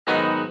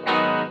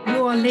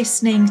are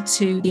listening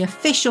to the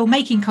official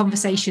Making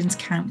Conversations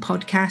Count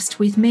podcast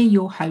with me,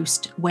 your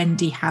host,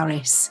 Wendy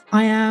Harris.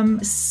 I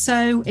am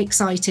so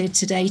excited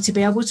today to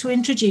be able to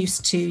introduce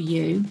to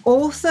you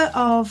author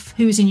of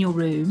Who's in Your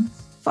Room,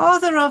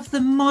 father of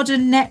the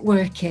modern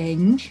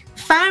networking,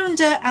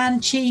 founder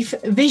and chief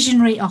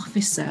visionary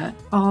officer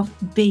of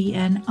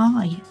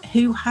BNI,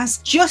 who has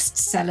just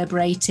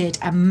celebrated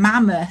a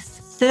mammoth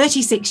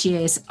 36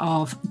 years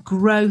of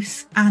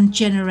growth and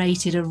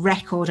generated a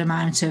record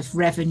amount of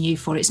revenue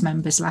for its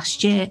members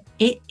last year.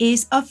 It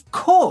is, of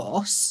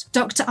course,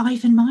 Dr.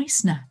 Ivan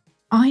Misner.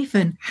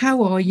 Ivan,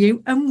 how are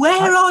you? And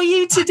where are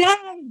you today?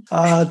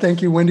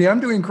 Thank you, Wendy. I'm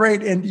doing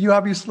great. And you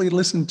obviously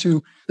listen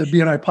to the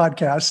BNI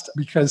podcast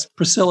because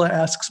Priscilla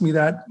asks me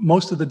that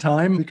most of the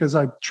time because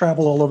I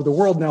travel all over the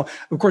world now.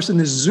 Of course, in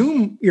this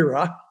Zoom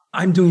era,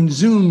 I'm doing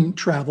Zoom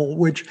travel,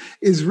 which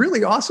is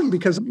really awesome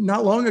because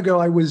not long ago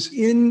I was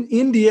in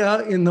India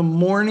in the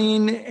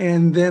morning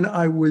and then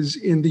I was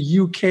in the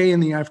UK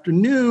in the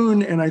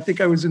afternoon. And I think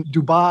I was in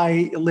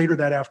Dubai later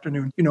that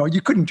afternoon. You know,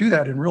 you couldn't do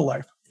that in real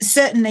life.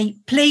 Certainly,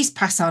 please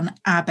pass on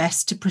our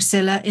best to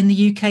Priscilla in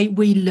the UK.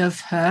 We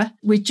love her.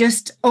 We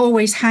just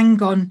always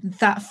hang on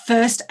that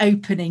first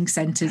opening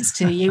sentence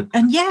to you.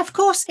 And yeah, of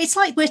course, it's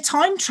like we're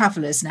time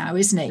travelers now,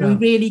 isn't it? Yeah. We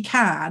really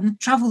can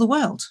travel the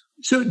world.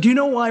 So do you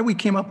know why we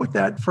came up with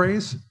that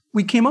phrase?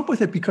 We came up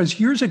with it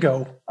because years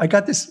ago, I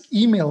got this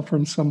email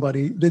from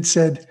somebody that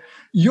said,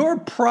 "You're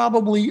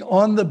probably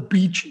on the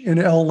beach in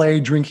LA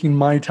drinking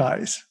Mai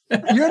Tais.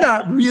 You're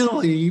not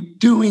really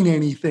doing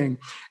anything."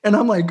 And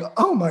I'm like,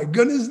 oh my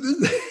goodness,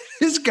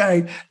 this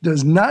guy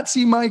does not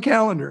see my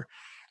calendar.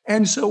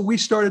 And so we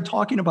started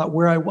talking about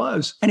where I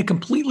was, and it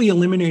completely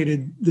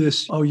eliminated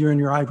this, oh, you're in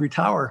your ivory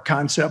tower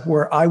concept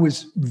where I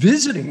was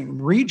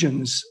visiting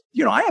regions.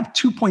 You know, I have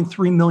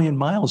 2.3 million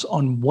miles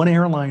on one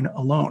airline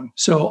alone.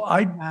 So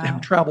I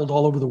have traveled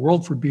all over the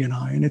world for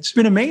BNI, and it's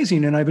been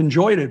amazing and I've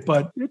enjoyed it,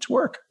 but it's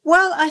work.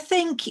 Well, I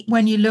think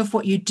when you love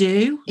what you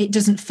do, it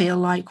doesn't feel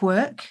like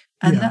work.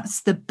 And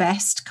that's the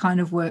best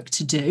kind of work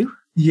to do.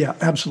 Yeah,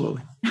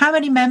 absolutely. How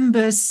many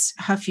members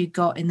have you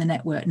got in the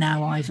network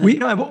now, Ivan? We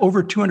have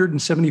over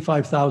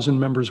 275,000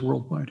 members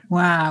worldwide.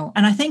 Wow.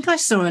 And I think I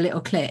saw a little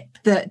clip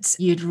that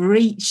you'd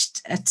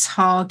reached a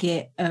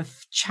target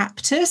of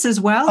chapters as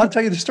well. I'll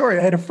tell you the story.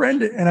 I had a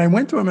friend and I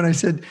went to him and I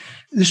said,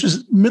 this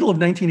was middle of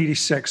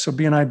 1986. So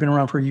BNI had been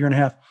around for a year and a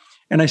half.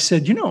 And I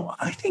said, you know,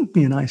 I think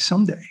BNI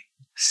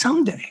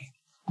someday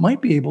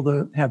might be able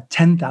to have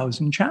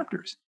 10,000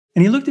 chapters.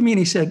 And he looked at me and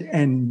he said,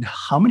 and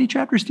how many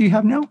chapters do you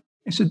have now?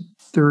 I said,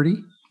 30.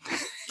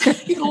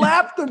 He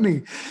laughed at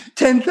me.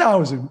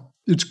 10,000.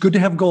 It's good to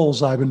have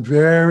goals, Ivan.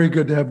 Very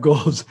good to have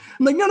goals.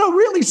 I'm like, no,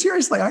 really,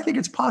 seriously. I think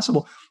it's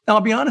possible. Now,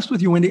 I'll be honest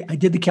with you, Wendy. I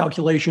did the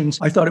calculations.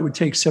 I thought it would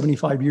take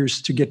 75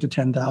 years to get to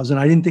 10,000.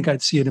 I didn't think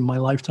I'd see it in my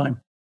lifetime.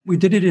 We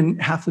did it in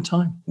half the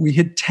time. We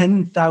hit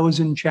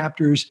 10,000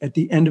 chapters at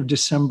the end of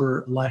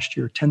December last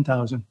year,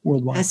 10,000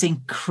 worldwide. That's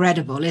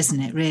incredible,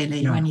 isn't it,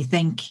 really, when you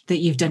think that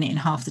you've done it in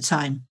half the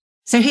time?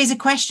 So here's a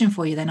question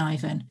for you then,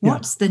 Ivan.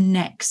 What's the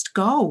next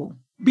goal?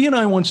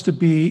 BNI wants to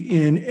be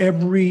in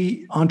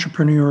every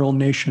entrepreneurial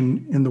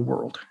nation in the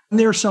world. And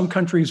there are some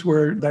countries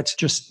where that's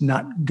just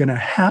not going to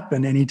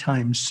happen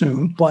anytime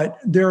soon, but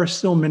there are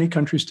still many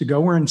countries to go.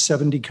 We're in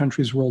 70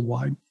 countries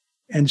worldwide.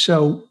 And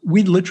so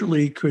we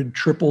literally could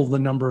triple the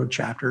number of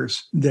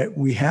chapters that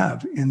we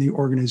have in the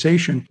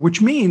organization,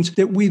 which means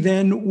that we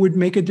then would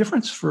make a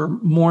difference for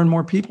more and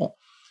more people.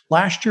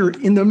 Last year,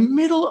 in the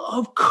middle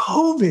of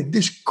COVID,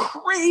 this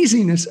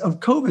craziness of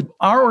COVID,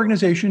 our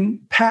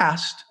organization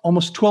passed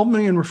almost 12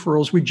 million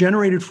referrals. We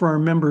generated for our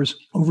members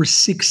over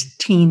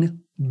 16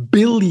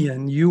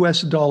 billion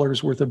US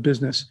dollars worth of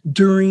business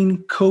during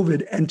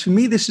COVID. And to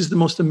me, this is the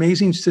most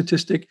amazing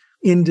statistic.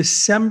 In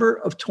December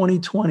of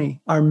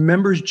 2020, our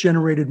members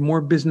generated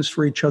more business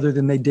for each other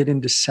than they did in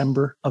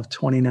December of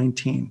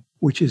 2019.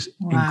 Which is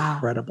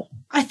incredible.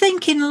 I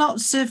think in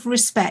lots of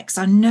respects,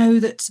 I know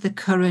that the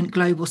current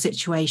global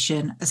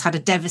situation has had a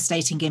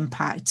devastating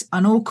impact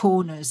on all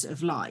corners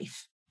of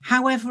life.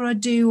 However, I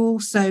do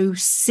also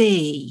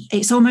see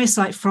it's almost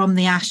like from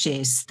the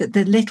ashes that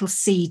the little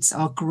seeds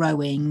are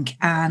growing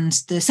and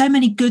there's so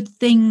many good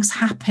things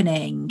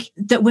happening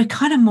that we're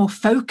kind of more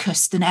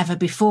focused than ever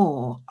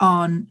before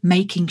on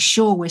making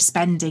sure we're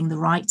spending the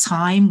right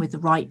time with the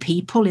right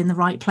people in the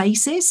right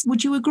places.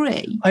 Would you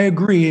agree? I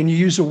agree. And you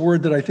use a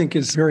word that I think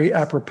is very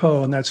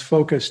apropos, and that's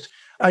focused.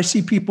 I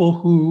see people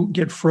who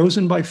get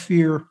frozen by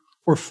fear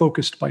or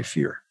focused by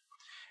fear.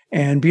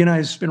 And BNI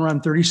has been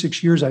around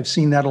 36 years. I've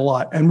seen that a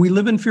lot. And we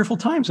live in fearful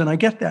times, and I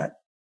get that.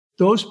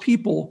 Those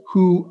people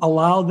who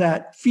allow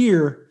that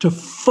fear to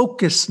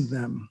focus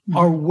them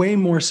are way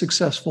more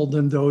successful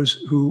than those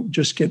who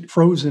just get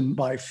frozen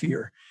by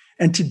fear.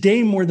 And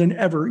today, more than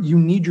ever, you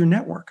need your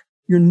network.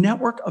 Your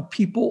network of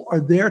people are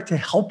there to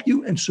help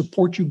you and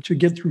support you to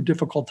get through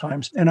difficult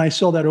times. And I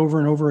saw that over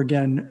and over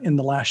again in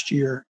the last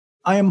year.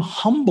 I am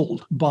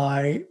humbled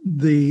by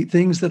the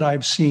things that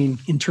I've seen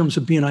in terms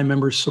of BNI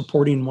members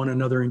supporting one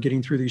another and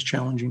getting through these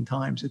challenging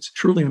times. It's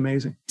truly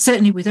amazing.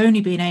 Certainly, with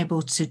only being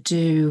able to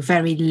do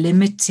very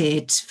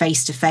limited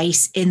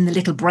face-to-face in the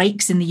little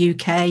breaks in the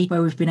UK,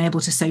 where we've been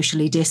able to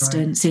socially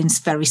distance in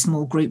very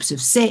small groups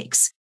of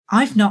 6,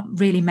 I've not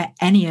really met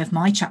any of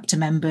my chapter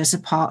members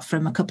apart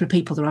from a couple of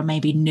people that I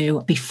maybe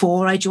knew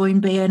before I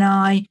joined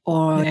BNI,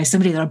 or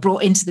somebody that I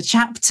brought into the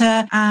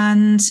chapter.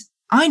 And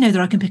I know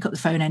that I can pick up the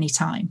phone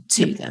anytime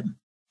to them.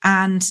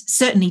 And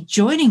certainly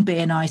joining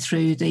BNI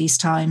through these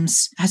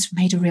times has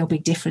made a real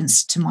big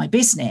difference to my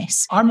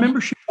business. Our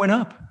membership went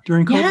up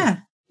during COVID.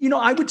 Yeah.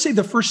 I would say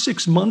the first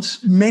 6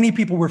 months, many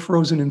people were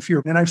frozen in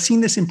fear. And I've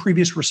seen this in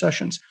previous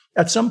recessions.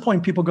 At some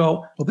point, people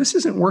go, well, this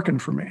isn't working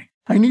for me.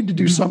 I need to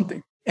do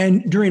something.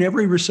 And during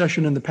every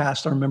recession in the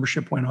past, our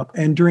membership went up.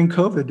 And during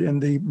COVID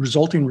and the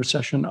resulting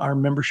recession, our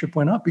membership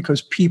went up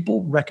because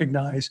people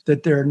recognize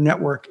that their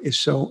network is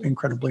so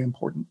incredibly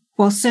important.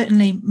 Well,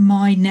 certainly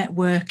my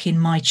network in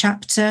my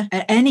chapter,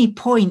 at any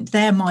point,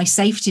 they're my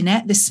safety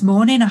net. This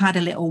morning, I had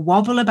a little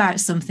wobble about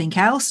something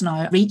else, and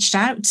I reached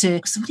out to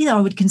somebody that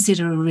I would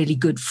consider a really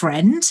good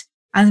friend.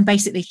 And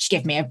basically, she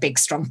gave me a big,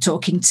 strong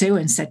talking to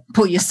and said,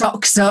 pull your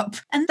socks up.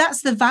 And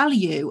that's the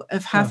value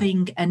of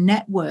having a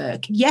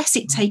network. Yes,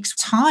 it takes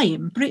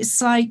time, but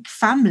it's like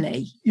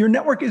family. Your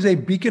network is a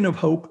beacon of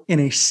hope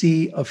in a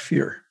sea of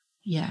fear.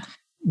 Yeah.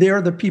 They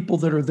are the people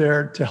that are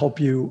there to help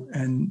you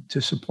and to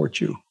support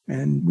you.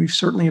 And we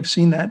certainly have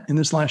seen that in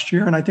this last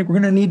year. And I think we're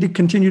going to need to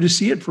continue to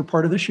see it for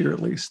part of this year,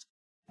 at least.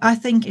 I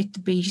think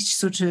it'd be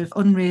sort of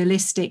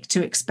unrealistic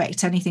to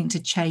expect anything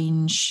to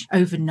change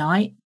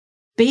overnight.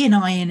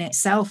 BNI in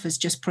itself has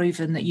just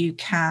proven that you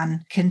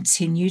can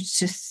continue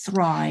to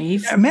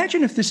thrive.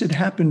 Imagine if this had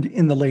happened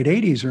in the late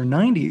 80s or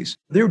 90s.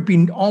 There would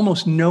be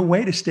almost no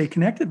way to stay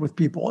connected with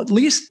people, at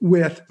least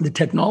with the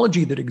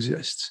technology that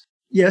exists.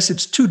 Yes,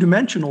 it's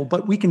two-dimensional,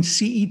 but we can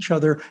see each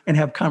other and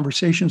have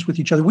conversations with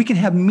each other. We can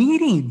have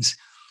meetings.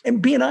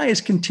 And BNI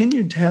has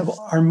continued to have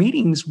our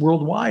meetings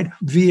worldwide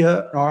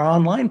via our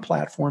online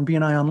platform,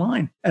 BNI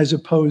Online, as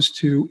opposed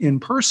to in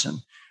person.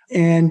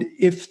 And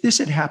if this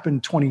had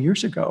happened 20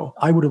 years ago,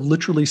 I would have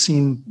literally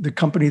seen the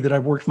company that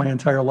I've worked my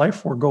entire life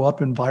for go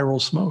up in viral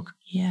smoke.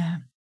 Yeah.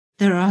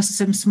 There are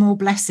some small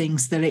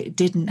blessings that it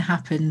didn't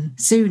happen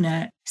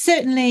sooner.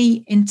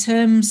 Certainly in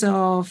terms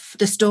of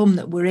the storm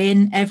that we're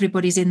in,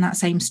 everybody's in that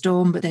same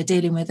storm, but they're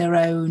dealing with their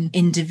own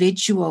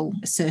individual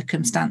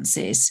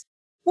circumstances.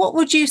 What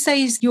would you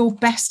say is your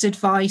best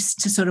advice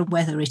to sort of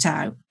weather it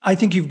out? I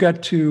think you've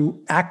got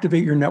to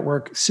activate your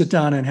network, sit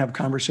down and have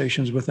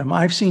conversations with them.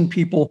 I've seen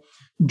people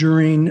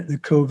during the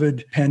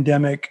COVID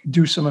pandemic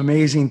do some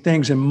amazing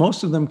things, and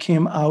most of them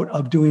came out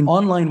of doing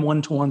online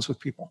one-to-ones with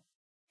people.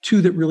 2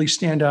 that really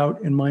stand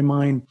out in my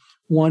mind.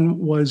 One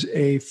was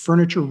a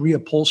furniture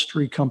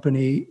reupholstery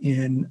company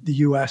in the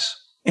US,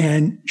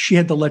 and she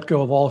had to let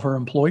go of all of her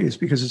employees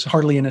because it's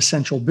hardly an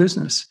essential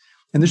business.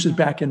 And this is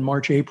back in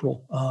March,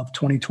 April of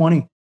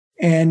 2020.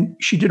 And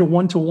she did a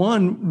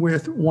one-to-one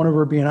with one of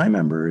her BNI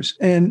members.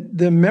 And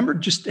the member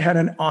just had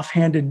an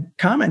offhanded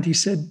comment. He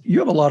said, "You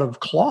have a lot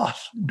of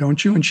cloth,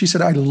 don't you?" And she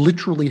said, "I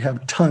literally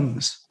have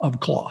tons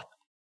of cloth."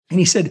 And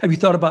he said, "Have you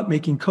thought about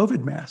making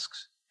COVID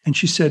masks?" And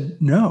she said,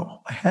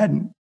 "No, I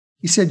hadn't."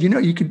 He said,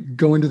 "You could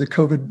go into the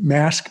COVID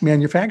mask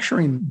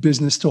manufacturing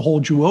business to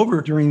hold you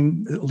over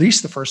during at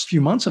least the first few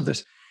months of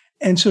this."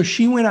 And so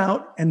she went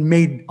out and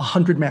made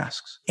 100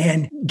 masks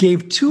and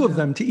gave 2 of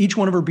them to each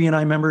one of her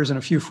BNI members and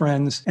a few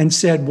friends and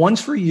said, "One's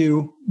for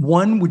you.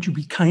 One, would you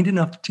be kind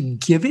enough to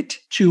give it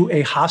to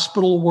a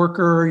hospital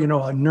worker,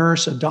 a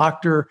nurse, a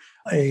doctor,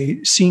 a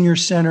senior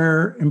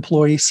center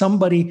employee,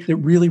 somebody that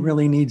really,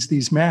 really needs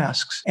these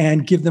masks,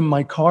 and give them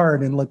my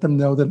card and let them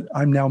know that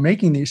I'm now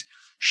making these."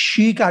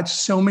 She got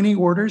so many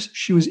orders,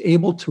 she was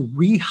able to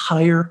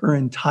rehire her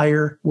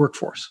entire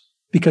workforce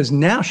because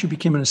now she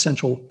became an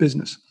essential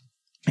business.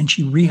 And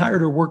she rehired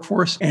her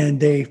workforce and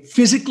they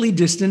physically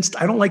distanced.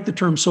 I don't like the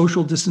term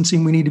social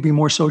distancing. We need to be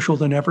more social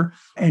than ever.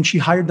 And she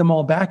hired them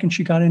all back and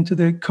she got into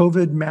the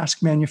COVID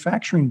mask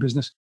manufacturing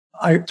business.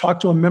 I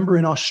talked to a member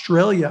in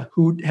Australia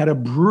who had a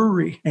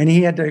brewery and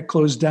he had to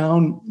close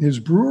down his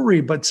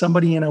brewery, but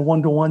somebody in a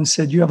one-to-one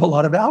said, "You have a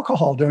lot of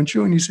alcohol, don't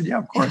you?" And he said, "Yeah,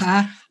 of course."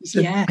 He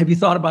said, "Have you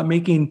thought about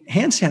making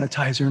hand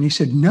sanitizer?" And he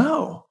said,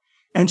 "No."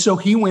 And so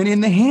he went in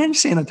the hand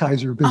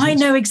sanitizer business. I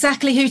know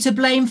exactly who to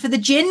blame for the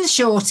gin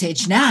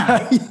shortage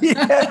now.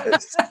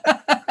 Yes.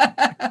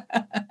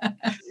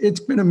 It's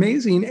been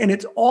amazing. And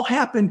it's all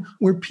happened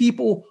where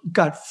people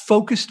got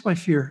focused by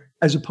fear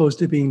as opposed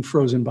to being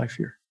frozen by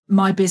fear.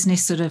 My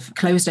business sort of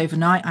closed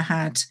overnight. I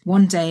had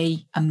 1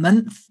 day a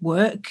month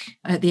work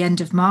at the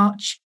end of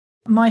March.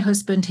 My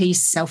husband, he's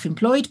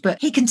self-employed, but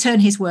he can turn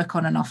his work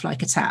on and off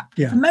like a tap.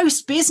 Yeah. For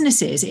most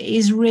businesses, it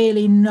is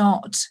really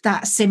not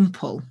that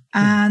simple.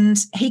 And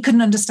he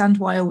couldn't understand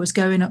why I was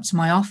going up to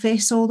my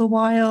office all the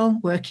while,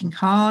 working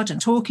hard and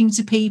talking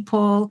to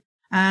people.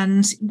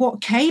 And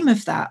what came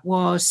of that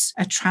was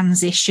a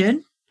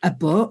transition, a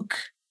book,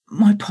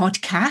 my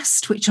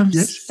podcast, which I'm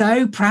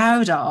so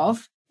proud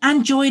of.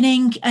 and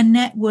joining a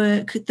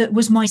network that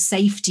was my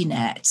safety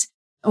net.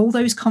 All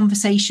those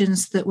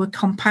conversations that were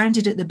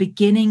compounded at the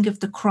beginning of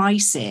the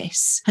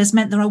crisis has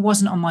meant that I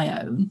wasn't on my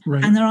own,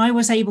 Right. and that I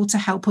was able to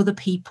help other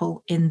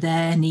people in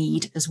their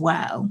need as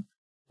well.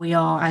 We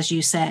are, as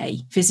you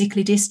say,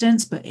 physically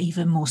distanced, but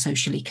even more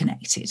socially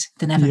connected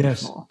than ever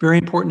before. Very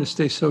important to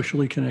stay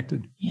socially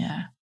connected.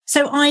 Yeah.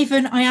 So,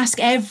 Ivan, I ask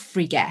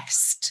every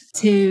guest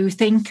to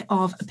think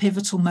of a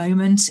pivotal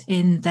moment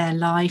in their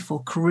life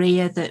or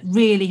career that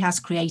really has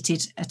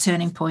created a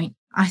turning point.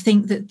 I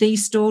think that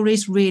these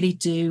stories really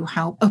do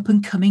help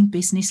up-and-coming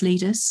business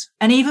leaders.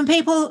 And even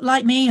people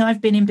like me,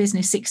 I've been in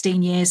business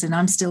 16 years and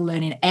I'm still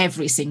learning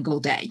every single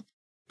day.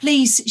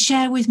 Please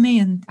share with me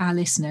and our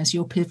listeners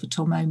your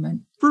pivotal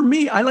moment. For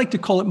me, I like to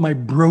call it my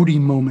Brody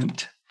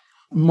moment.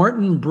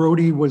 Martin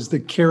Brody was the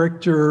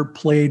character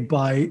played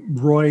by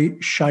Roy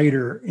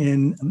Scheider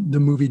in the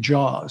movie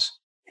Jaws.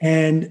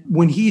 And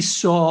when he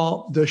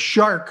saw the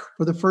shark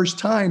for the first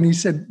time, he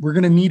said, "We're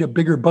going to need a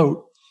bigger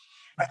boat."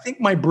 I think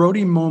my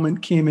Brody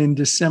moment came in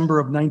December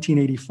of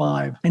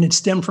 1985, and it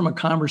stemmed from a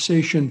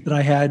conversation that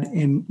I had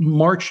in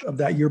March of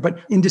that year. But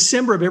in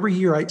December of every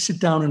year, I sit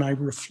down and I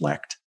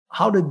reflect.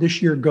 How did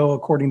this year go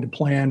according to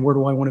plan? Where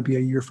do I want to be a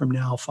year from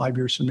now, 5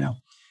 years from now?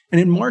 And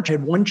in March, I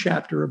had one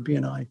chapter of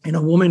BNI, and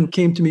a woman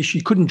came to me.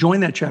 She couldn't join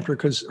that chapter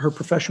because her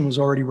profession was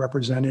already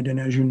represented. And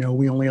as you know,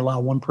 we only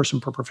allow one person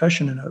per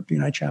profession in a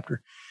BNI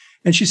chapter.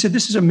 And she said,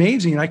 "This is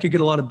amazing. I could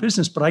get a lot of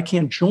business, but I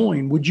can't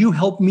join. Would you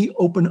help me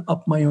open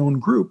up my own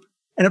group?"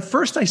 And at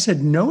first I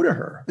said no to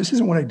her. This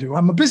isn't what I do.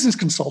 I'm a business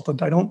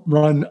consultant. I don't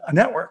run a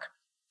network.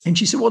 And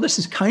she said, "Well, this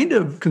is kind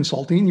of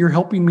consulting. You're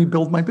helping me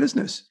build my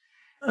business."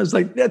 I was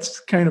like, that's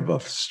kind of a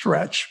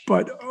stretch,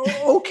 but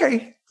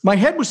okay. My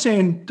head was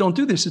saying, don't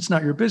do this. It's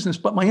not your business.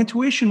 But my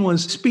intuition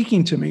was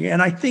speaking to me.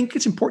 And I think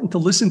it's important to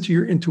listen to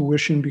your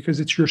intuition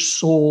because it's your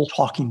soul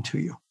talking to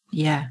you.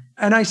 Yeah.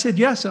 And I said,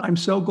 yes, I'm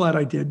so glad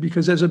I did,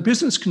 because as a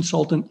business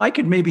consultant, I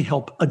could maybe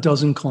help a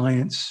dozen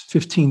clients,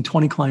 15,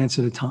 20 clients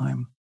at a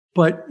time.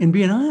 But in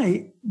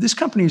BNI, this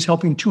company is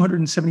helping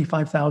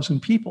 275,000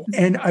 people.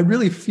 And I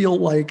really feel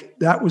like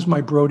that was my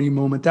Brody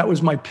moment. That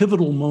was my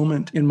pivotal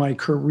moment in my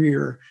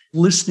career,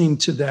 listening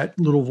to that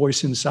little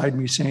voice inside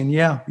me saying,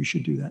 yeah, you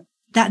should do that.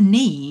 That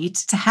need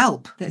to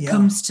help that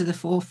comes to the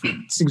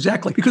forefront.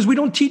 Exactly. Because we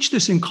don't teach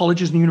this in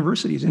colleges and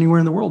universities anywhere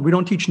in the world. We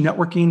don't teach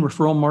networking,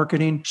 referral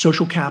marketing,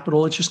 social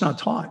capital. It's just not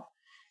taught.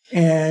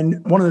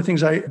 And one of the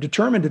things I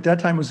determined at that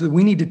time was that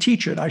we need to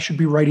teach it. I should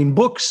be writing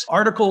books,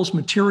 articles,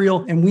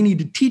 material, and we need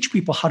to teach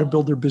people how to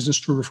build their business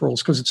through referrals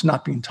because it's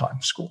not being taught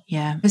in school.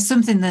 Yeah. There's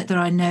something that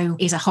I know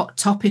is a hot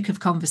topic of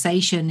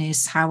conversation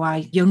is how our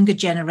younger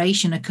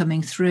generation are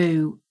coming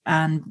through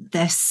and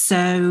they're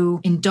so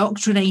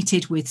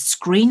indoctrinated with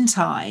screen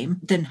time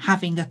than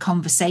having a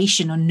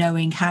conversation or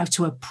knowing how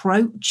to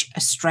approach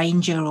a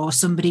stranger or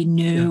somebody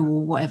new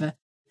or whatever.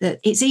 That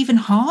it's even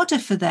harder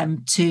for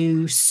them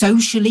to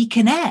socially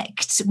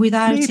connect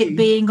without it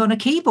being on a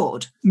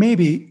keyboard.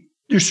 Maybe.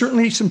 There's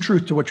certainly some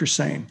truth to what you're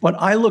saying. But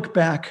I look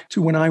back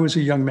to when I was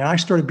a young man. I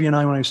started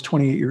BNI when I was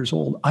 28 years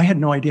old. I had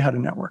no idea how to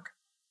network.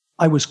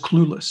 I was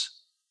clueless.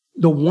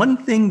 The one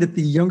thing that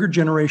the younger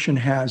generation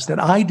has that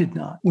I did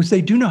not was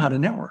they do know how to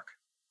network.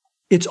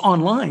 It's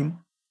online,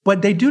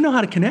 but they do know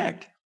how to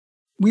connect.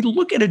 We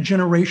look at a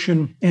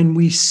generation and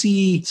we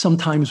see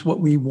sometimes what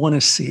we want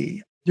to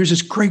see. There's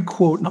this great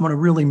quote, and I'm going to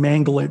really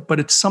mangle it, but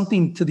it's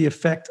something to the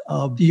effect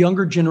of the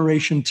younger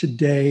generation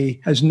today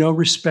has no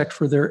respect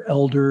for their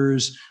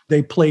elders.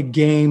 They play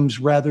games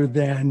rather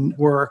than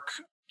work.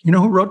 You know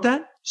who wrote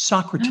that?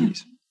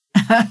 Socrates.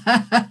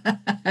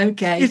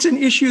 Okay. It's an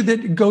issue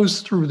that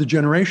goes through the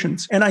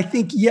generations. And I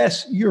think,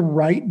 yes, you're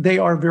right. They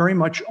are very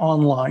much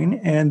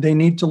online and they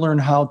need to learn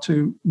how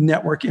to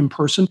network in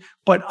person.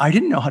 But I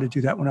didn't know how to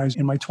do that when I was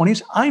in my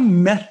 20s. I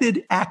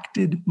method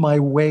acted my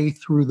way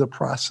through the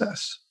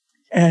process.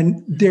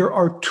 And there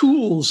are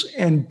tools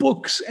and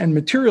books and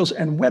materials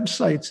and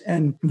websites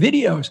and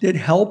videos that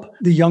help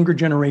the younger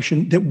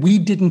generation that we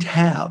didn't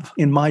have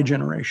in my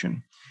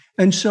generation.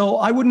 And so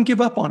I wouldn't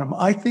give up on them.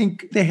 I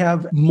think they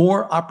have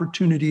more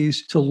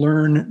opportunities to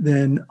learn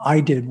than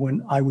I did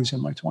when I was in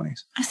my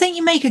 20s. I think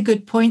you make a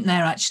good point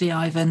there, actually,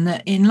 Ivan,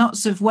 that in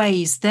lots of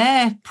ways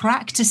they're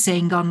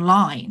practicing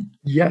online.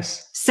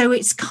 Yes. So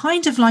it's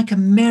kind of like a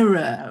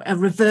mirror, a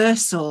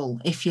reversal,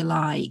 if you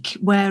like.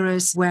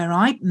 Whereas where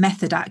I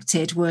method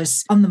acted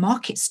was on the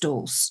market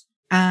stalls.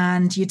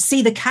 And you'd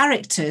see the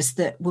characters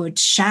that would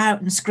shout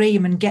and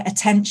scream and get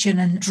attention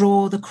and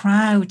draw the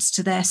crowds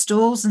to their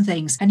stalls and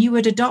things. And you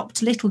would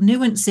adopt little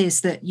nuances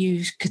that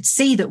you could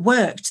see that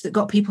worked, that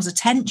got people's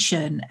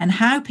attention and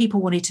how people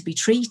wanted to be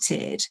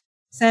treated.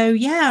 So,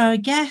 yeah, I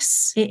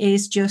guess it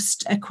is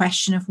just a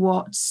question of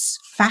what's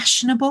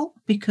fashionable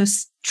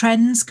because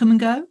trends come and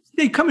go.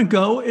 They come and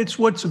go. It's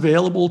what's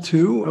available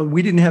too.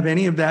 We didn't have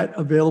any of that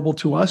available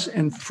to us.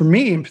 And for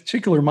me in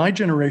particular, my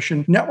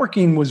generation,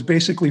 networking was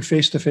basically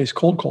face-to-face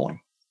cold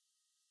calling.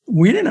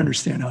 We didn't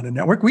understand how to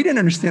network. We didn't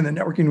understand that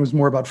networking was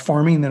more about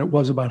farming than it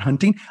was about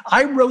hunting.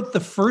 I wrote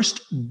the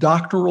first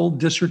doctoral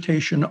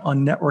dissertation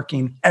on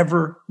networking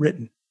ever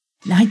written.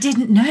 I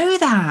didn't know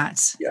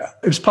that. Yeah.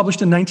 It was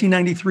published in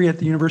 1993 at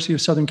the University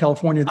of Southern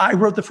California. I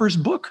wrote the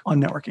first book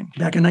on networking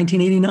back in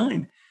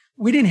 1989.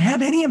 We didn't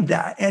have any of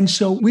that. And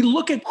so we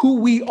look at who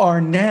we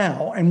are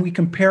now and we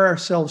compare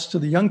ourselves to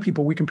the young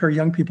people. We compare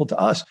young people to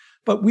us.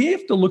 But we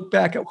have to look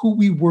back at who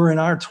we were in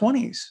our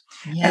 20s.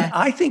 Yeah. And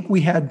I think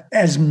we had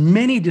as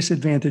many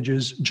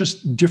disadvantages,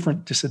 just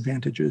different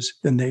disadvantages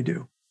than they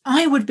do.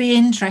 I would be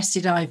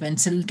interested, Ivan,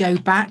 to go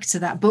back to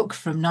that book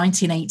from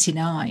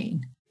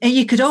 1989.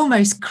 You could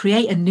almost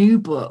create a new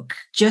book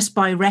just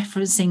by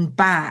referencing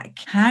back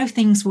how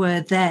things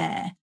were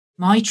there.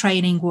 My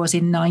training was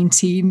in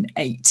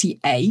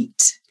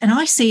 1988, and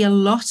I see a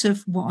lot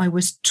of what I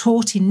was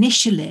taught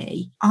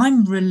initially,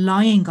 I'm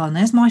relying on.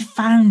 There's my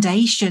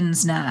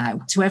foundations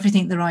now to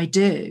everything that I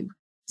do.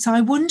 So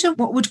I wonder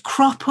what would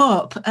crop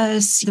up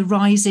as the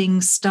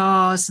rising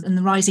stars and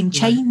the rising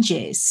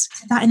changes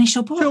to that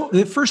initial book. So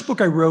the first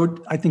book I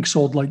wrote, I think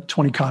sold like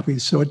 20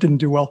 copies, so it didn't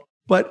do well.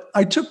 But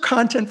I took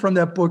content from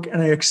that book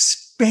and I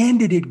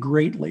expanded it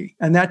greatly.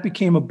 And that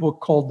became a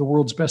book called The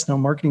World's Best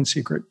Known Marketing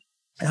Secret.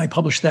 And I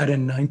published that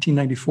in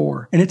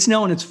 1994. And it's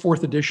now in its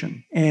fourth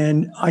edition.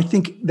 And I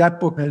think that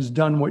book has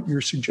done what you're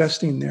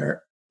suggesting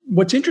there.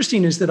 What's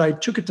interesting is that I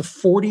took it to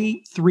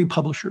 43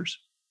 publishers.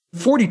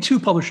 42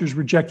 publishers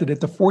rejected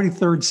it. The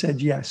 43rd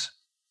said yes.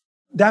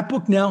 That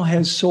book now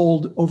has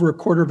sold over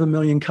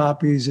 250,000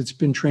 copies. It's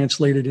been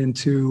translated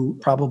into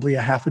probably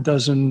a half a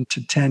dozen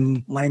to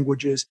 10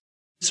 languages.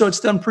 So it's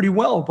done pretty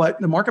well, but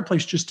the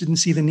marketplace just didn't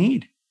see the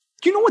need.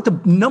 Do you know what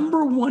the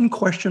number one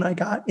question I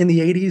got in the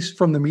 80s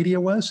from the media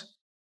was?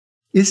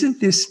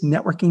 Isn't this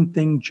networking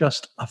thing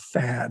just a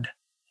fad?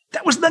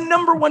 That was the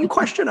number one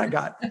question I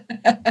got.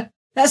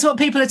 That's what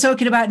people are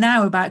talking about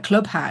now about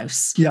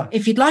Clubhouse. Yeah.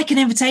 If you'd like an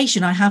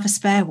invitation, I have a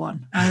spare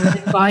one. I would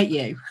invite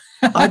you.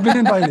 I've been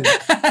invited.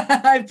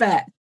 I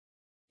bet.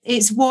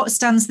 It's what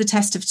stands the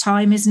test of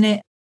time, isn't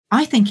it?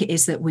 I think it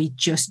is that we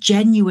just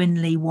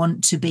genuinely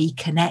want to be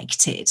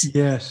connected.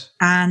 Yes.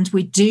 And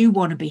we do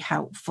want to be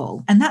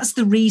helpful. And that's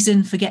the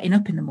reason for getting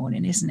up in the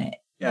morning, isn't it?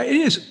 Yeah, it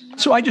is.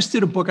 So I just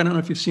did a book. I don't know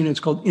if you've seen it. It's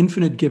called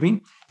Infinite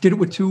Giving. Did it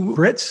with two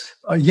Brits,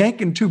 a Yank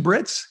and two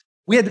Brits.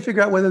 We had to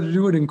figure out whether to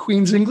do it in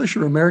Queen's English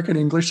or American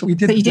English. So we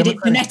did. So you did it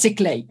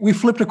phonetically. We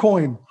flipped a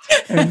coin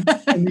and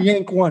the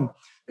Yank won.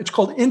 It's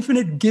called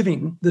Infinite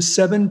Giving, the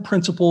 7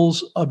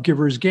 Principles of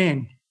Givers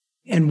Gain.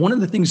 And one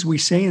of the things we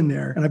say in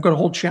there, and I've got a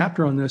whole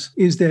chapter on this,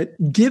 is that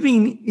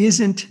giving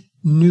isn't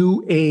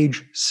new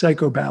age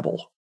psychobabble.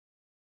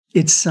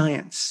 It's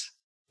science.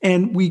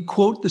 And we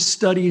quote the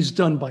studies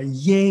done by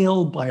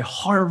Yale, by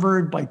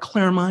Harvard, by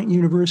Claremont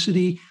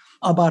University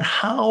about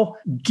how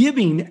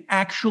giving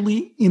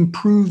actually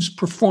improves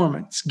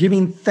performance.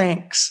 Giving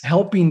thanks,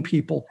 helping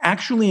people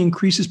actually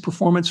increases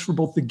performance for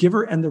both the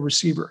giver and the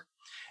receiver.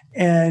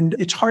 And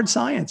it's hard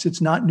science.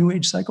 It's not new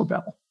age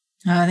psychobabble.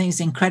 Oh, I think it's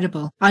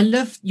incredible. I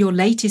love your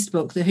latest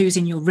book, The Who's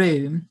in Your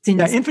Room.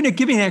 Yeah, Infinite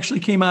Giving actually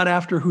came out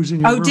after Who's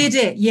in Your Room. Oh, did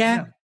it?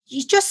 Yeah.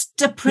 You're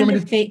just a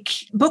prolific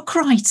book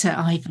writer,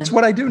 Ivan. That's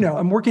what I do now.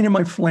 I'm working in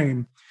my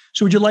flame.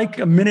 So would you like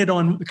a minute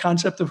on the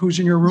concept of Who's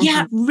in Your Room?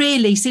 Yeah,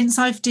 really. Since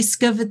I've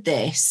discovered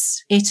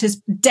this, it has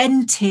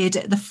dented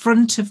at the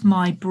front of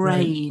my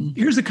brain. Right.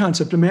 Here's the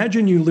concept.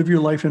 Imagine you live your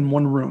life in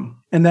one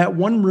room, and that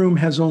one room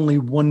has only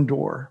one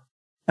door.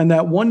 And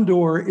that one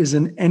door is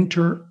an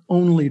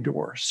enter-only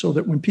door, so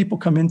that when people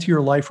come into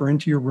your life or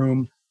into your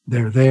room,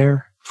 they're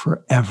there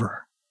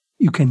forever.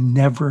 You can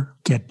never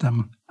get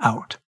them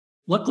out.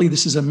 Luckily,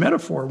 this is a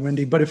metaphor,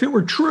 Wendy, but if it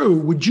were true,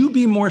 would you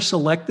be more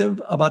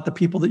selective about the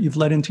people that you've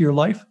let into your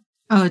life?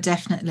 Oh,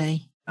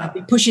 definitely. I'd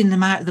be pushing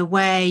them out of the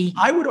way.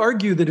 I would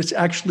argue that it's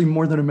actually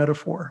more than a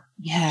metaphor.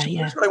 Yeah.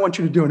 That's what I want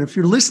you to do. And if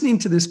you're listening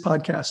to this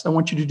podcast, I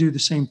want you to do the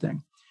same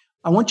thing.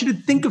 I want you to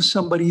think of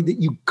somebody that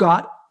you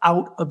got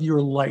out of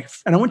your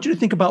life. And I want you to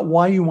think about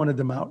why you wanted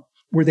them out.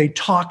 Were they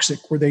toxic?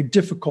 Were they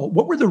difficult?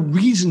 What were the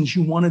reasons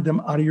you wanted them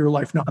out of your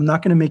life? Now, I'm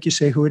not going to make you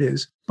say who it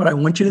is, but I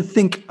want you to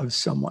think of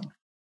someone.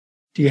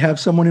 Do you have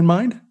someone in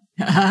mind?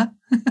 Uh-huh.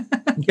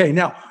 Okay,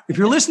 now, if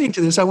you're listening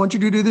to this, I want you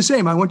to do the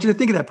same. I want you to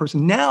think of that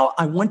person. Now,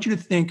 I want you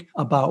to think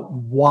about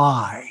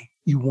why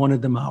you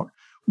wanted them out.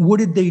 What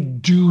did they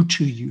do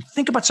to you?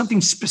 Think about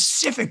something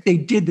specific they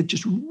did that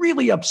just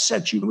really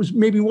upset you. It was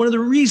maybe one of the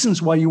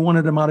reasons why you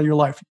wanted them out of your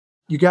life.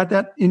 You got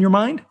that in your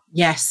mind?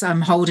 Yes,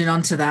 I'm holding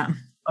on to that.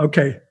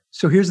 Okay,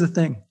 so here's the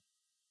thing.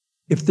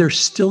 If they're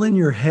still in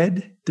your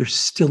head, they're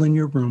still in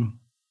your room.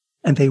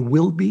 And they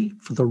will be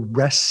for the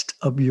rest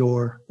of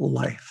your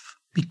life.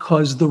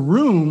 Because the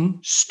room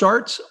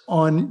starts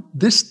on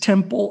this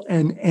temple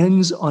and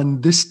ends on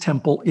this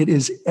temple. It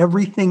is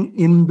everything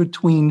in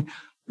between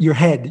your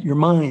head, your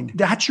mind.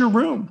 That's your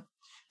room.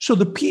 So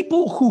the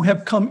people who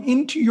have come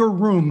into your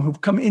room,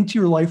 who've come into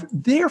your life,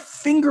 their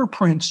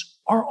fingerprints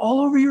are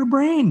all over your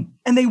brain,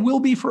 and they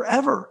will be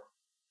forever.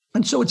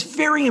 And so it's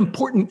very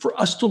important for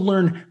us to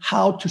learn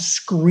how to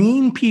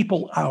screen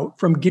people out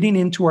from getting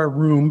into our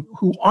room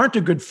who aren't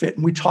a good fit.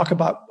 And we talk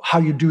about how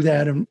you do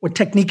that and what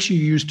techniques you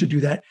use to do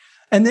that.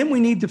 And then we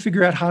need to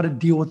figure out how to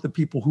deal with the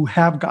people who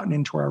have gotten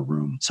into our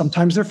room.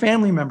 Sometimes they're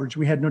family members.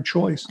 We had no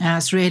choice.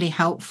 That's really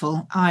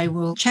helpful. I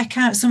will check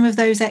out some of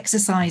those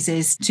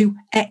exercises to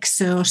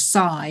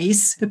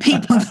exorcise the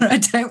people that I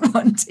don't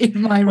want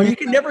in my room. Well, you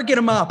can never get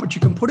them out, but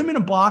you can put them in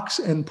a box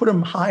and put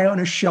them high on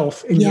a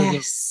shelf in your room.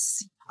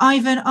 Yes.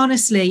 Ivan,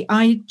 honestly,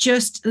 I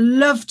just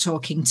love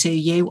talking to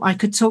you. I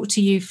could talk to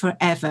you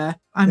forever.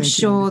 I'm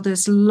sure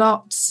there's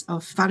lots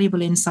of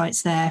valuable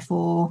insights there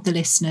for the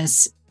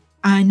listeners.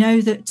 I know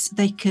that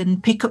they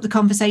can pick up the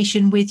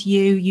conversation with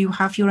you. You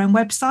have your own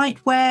website.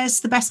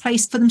 Where's the best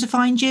place for them to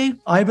find you?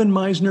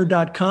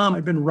 ivanmisner.com.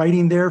 I've been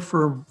writing there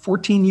for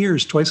 14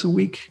 years, twice a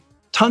week.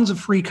 Tons of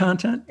free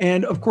content.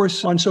 And of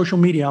course, on social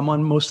media, I'm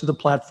on most of the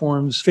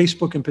platforms.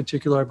 Facebook in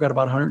particular, I've got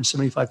about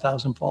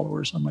 175,000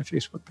 followers on my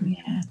Facebook page.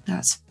 Yeah,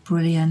 that's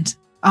brilliant.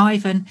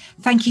 Ivan,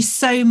 thank you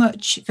so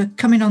much for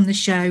coming on the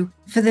show.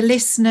 For the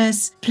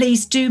listeners,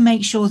 please do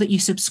make sure that you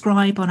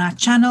subscribe on our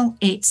channel.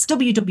 It's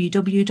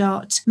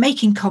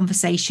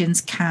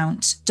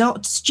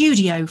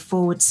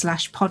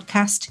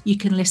www.makingconversationscount.studio/podcast. You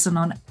can listen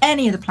on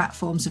any of the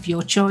platforms of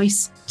your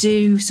choice.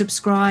 Do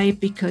subscribe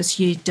because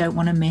you don't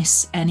want to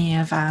miss any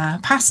of our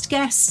past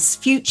guests,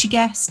 future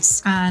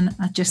guests. And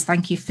I just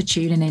thank you for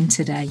tuning in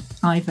today.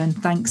 Ivan,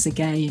 thanks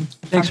again.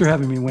 Thanks for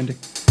having me, Wendy.